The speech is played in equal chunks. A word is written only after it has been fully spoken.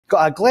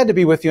Glad to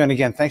be with you. And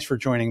again, thanks for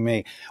joining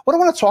me. What I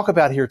want to talk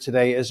about here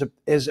today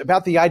is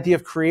about the idea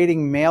of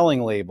creating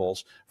mailing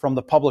labels from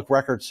the public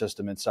record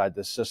system inside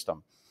this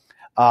system.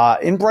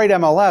 In Bright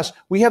MLS,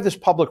 we have this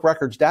public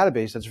records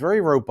database that's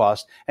very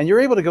robust, and you're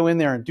able to go in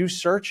there and do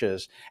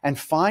searches and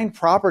find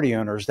property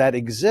owners that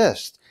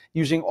exist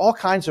using all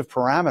kinds of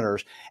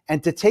parameters,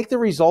 and to take the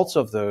results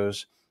of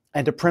those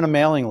and to print a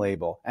mailing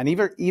label, and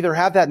either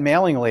have that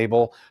mailing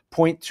label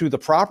point to the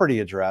property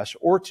address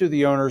or to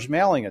the owner's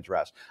mailing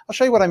address. I'll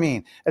show you what I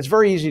mean. It's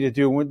very easy to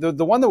do.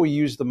 The one that we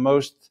use the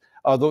most,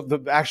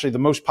 actually the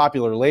most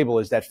popular label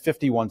is that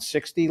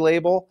 5160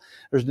 label.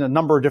 There's a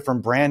number of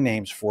different brand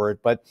names for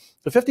it, but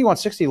the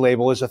 5160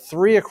 label is a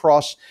 3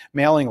 across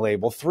mailing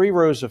label, 3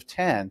 rows of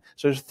 10.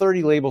 So there's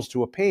 30 labels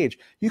to a page.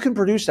 You can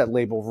produce that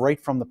label right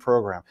from the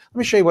program. Let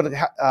me show you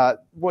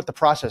what the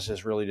process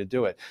is really to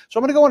do it. So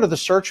I'm going to go into the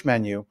search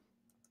menu.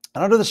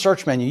 And under the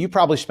search menu, you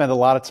probably spend a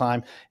lot of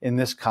time in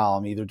this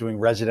column, either doing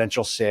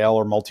residential sale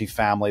or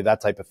multifamily,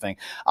 that type of thing.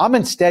 I'm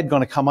instead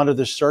going to come under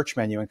the search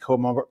menu and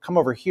come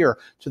over here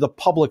to the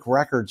public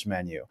records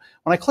menu.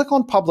 When I click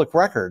on public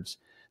records,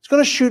 it's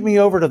going to shoot me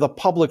over to the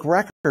public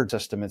record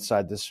system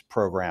inside this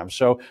program.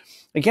 So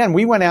again,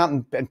 we went out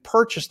and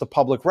purchased the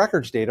public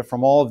records data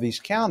from all of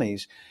these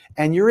counties,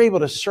 and you're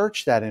able to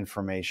search that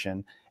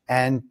information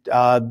and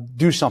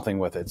do something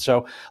with it.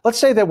 So let's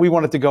say that we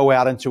wanted to go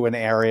out into an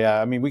area.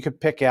 I mean, we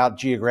could pick out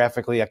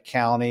geographically a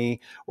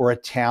county or a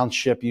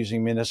township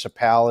using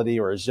municipality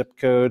or a zip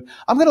code.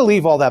 I'm going to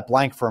leave all that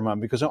blank for a moment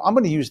because I'm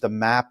going to use the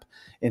map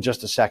in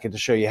just a second to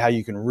show you how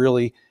you can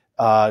really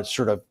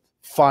sort of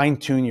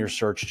fine-tune your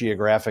search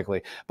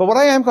geographically. But what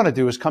I am going to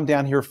do is come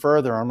down here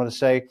further. I'm going to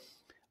say,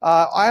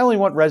 I only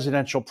want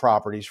residential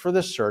properties for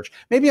this search.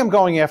 Maybe I'm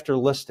going after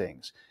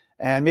listings.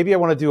 And maybe I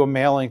want to do a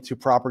mailing to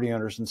property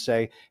owners and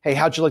say, hey,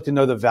 how'd you like to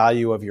know the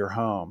value of your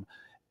home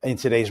in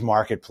today's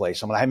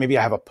marketplace? Maybe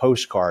I have a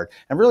postcard.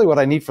 And really what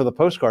I need for the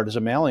postcard is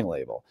a mailing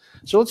label.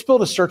 So let's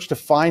build a search to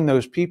find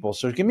those people.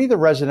 So give me the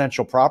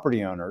residential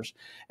property owners.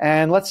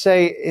 And let's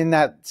say in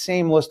that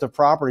same list of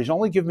properties,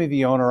 only give me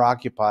the owner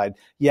occupied.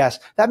 Yes,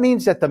 that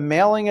means that the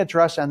mailing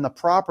address and the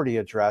property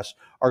address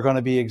are going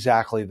to be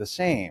exactly the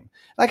same.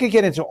 I could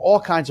get into all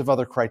kinds of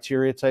other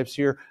criteria types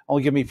here.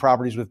 Only give me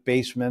properties with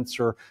basements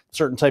or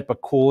certain type of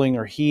cooling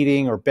or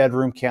heating or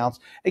bedroom counts.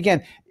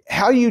 Again,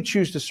 how you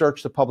choose to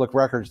search the public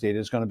records data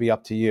is going to be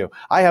up to you.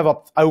 I have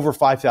over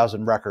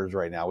 5,000 records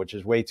right now, which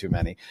is way too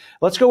many.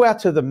 Let's go out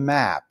to the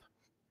map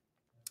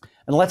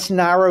and let's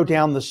narrow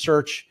down the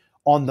search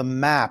on the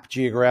map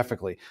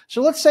geographically.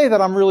 So let's say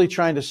that I'm really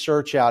trying to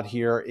search out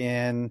here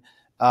in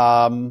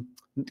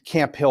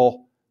Camp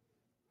Hill,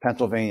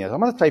 Pennsylvania. So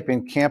I'm going to type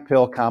in Camp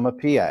Hill,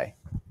 PA.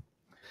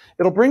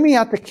 It'll bring me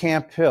out to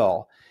Camp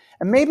Hill.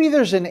 And maybe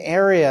there's an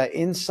area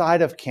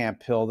inside of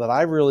Camp Hill that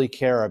I really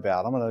care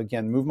about. I'm going to,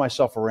 again, move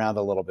myself around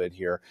a little bit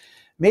here.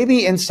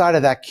 Maybe inside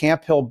of that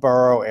Camp Hill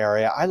borough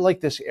area, I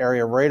like this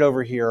area right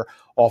over here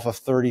off of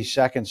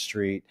 32nd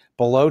Street,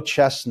 below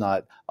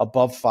Chestnut,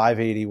 above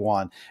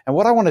 581. And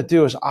what I want to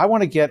do is I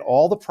want to get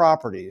all the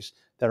properties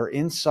that are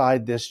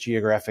inside this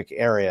geographic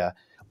area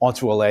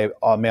onto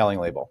a mailing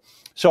label.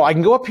 So I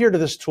can go up here to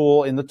this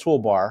tool in the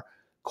toolbar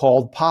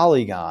called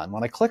Polygon.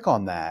 When I click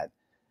on that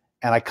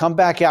and I come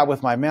back out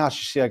with my mouse,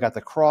 you see I got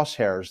the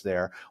crosshairs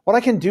there. What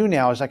I can do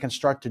now is I can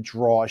start to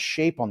draw a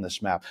shape on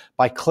this map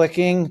by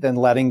clicking, then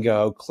letting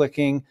go,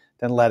 clicking,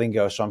 then letting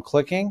go. So I'm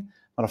clicking,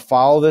 I'm going to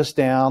follow this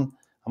down.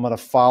 I'm going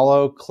to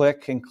follow,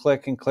 click and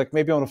click and click.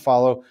 Maybe I'm going to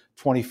follow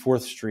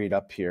 24th Street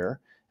up here.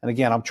 And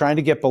again, I'm trying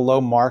to get below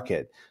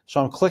market.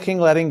 So I'm clicking,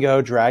 letting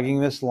go, dragging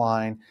this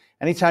line.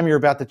 Anytime you're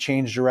about to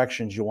change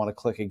directions, you'll want to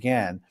click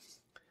again.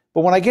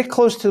 But when I get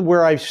close to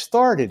where I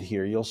started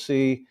here, you'll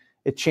see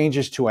it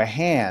changes to a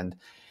hand.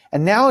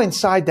 And now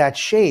inside that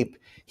shape,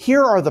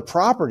 here are the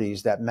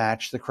properties that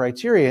match the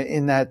criteria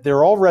in that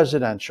they're all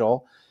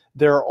residential,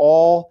 they're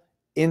all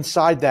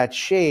inside that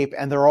shape,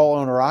 and they're all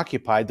owner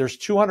occupied. There's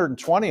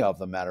 220 of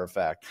them, matter of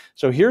fact.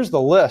 So here's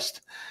the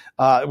list.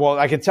 Well,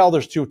 I can tell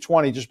there's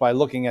 220 just by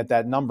looking at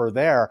that number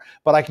there,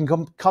 but I can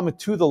come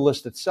to the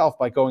list itself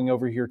by going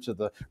over here to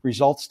the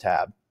results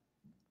tab.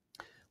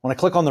 When I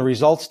click on the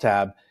results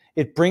tab,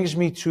 it brings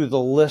me to the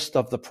list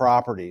of the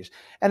properties.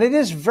 And it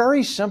is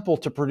very simple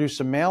to produce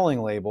a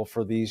mailing label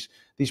for these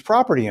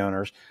property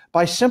owners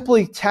by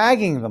simply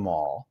tagging them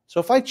all. So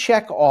if I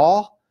check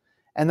all,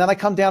 and then I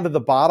come down to the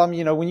bottom,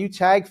 you know, when you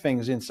tag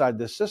things inside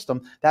this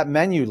system, that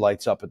menu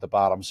lights up at the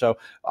bottom. So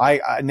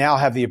I now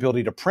have the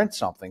ability to print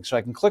something. So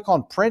I can click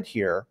on print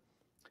here.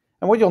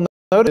 And what you'll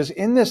notice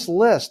in this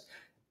list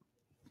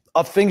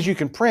of things you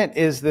can print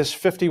is this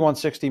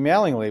 5160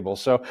 mailing label.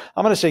 So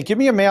I'm going to say, give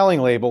me a mailing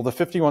label, the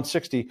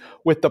 5160,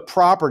 with the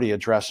property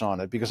address on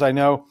it, because I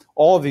know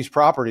all of these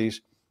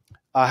properties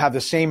have the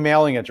same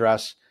mailing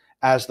address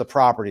as the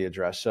property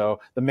address.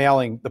 So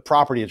the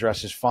property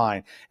address is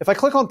fine. If I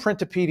click on print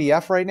to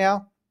PDF right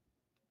now,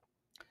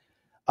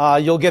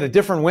 you'll get a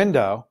different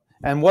window.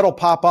 And what'll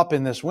pop up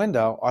in this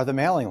window are the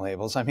mailing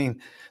labels. I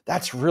mean,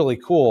 that's really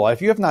cool.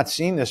 If you have not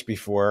seen this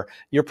before,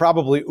 you're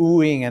probably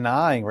oohing and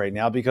ahhing right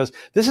now, because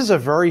this is a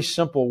very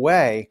simple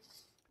way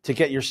to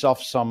get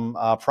yourself some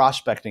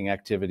prospecting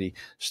activity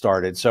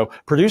started. So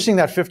producing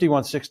that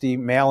 5160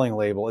 mailing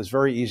label is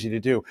very easy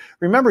to do.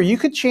 Remember, you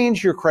could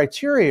change your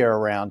criteria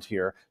around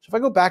here. So if I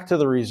go back to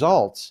the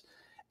results,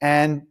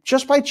 and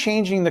just by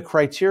changing the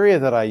criteria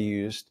that I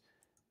used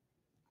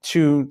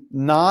to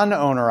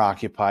non-owner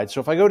occupied, so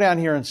if I go down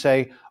here and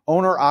say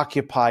owner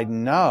occupied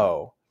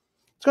no,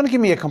 it's going to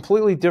give me a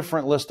completely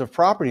different list of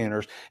property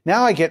owners.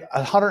 Now I get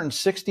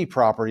 160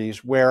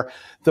 properties where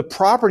the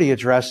property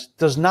address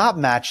does not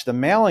match the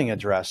mailing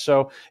address.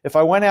 So if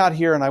I went out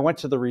here and I went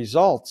to the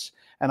results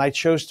and I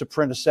chose to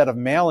print a set of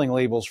mailing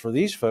labels for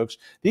these folks,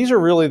 these are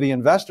really the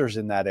investors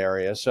in that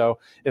area. So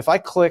if I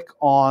click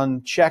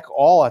on check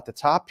all at the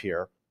top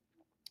here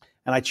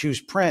and I choose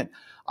print,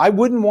 I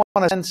wouldn't want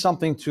to send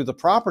something to the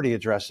property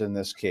address in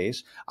this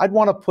case. I'd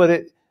want to put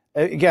it,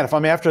 again, if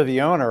I'm after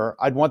the owner,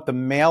 I'd want the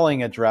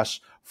mailing address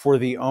for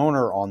the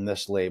owner on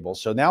this label.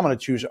 So now I'm going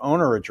to choose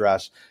owner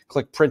address,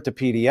 click print to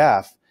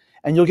PDF,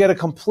 and you'll get a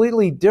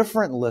completely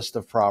different list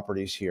of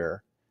properties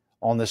here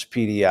on this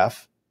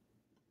PDF.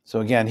 So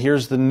again,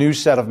 here's the new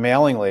set of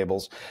mailing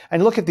labels.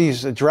 And look at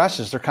these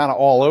addresses. They're kind of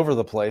all over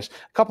the place.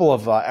 A couple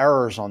of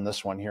errors on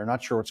this one here.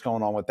 Not sure what's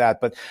going on with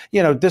that. But,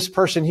 you know, this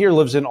person here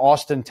lives in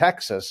Austin,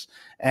 Texas.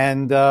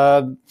 And,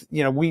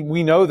 you know,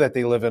 we know that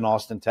they live in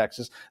Austin,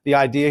 Texas. The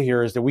idea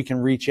here is that we can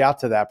reach out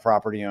to that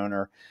property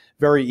owner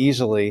very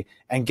easily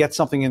and get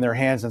something in their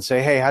hands and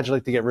say, hey, how'd you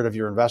like to get rid of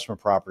your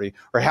investment property?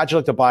 Or how'd you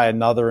like to buy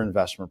another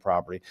investment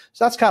property?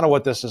 So that's kind of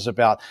what this is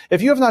about.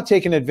 If you have not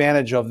taken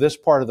advantage of this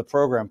part of the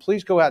program,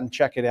 please go out and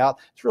check it out.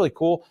 It's really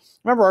cool.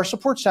 Remember, our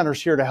support center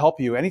is here to help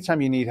you.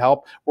 Anytime you need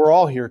help, we're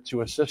all here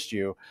to assist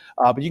you.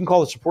 But you can call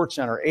the support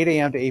center 8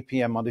 a.m. to 8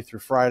 p.m. Monday through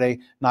Friday,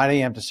 9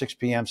 a.m. to 6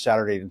 p.m.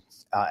 Saturday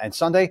and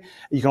Sunday.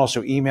 You can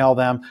also email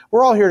them.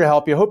 We're all here to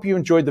help you. Hope you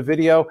enjoyed the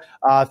video.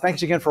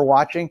 Thanks again for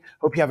watching.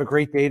 Hope you have a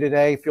great day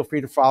today. Feel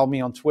free to follow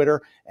me on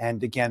Twitter.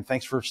 And again,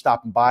 thanks for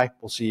stopping by.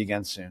 We'll see you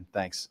again soon.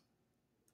 Thanks.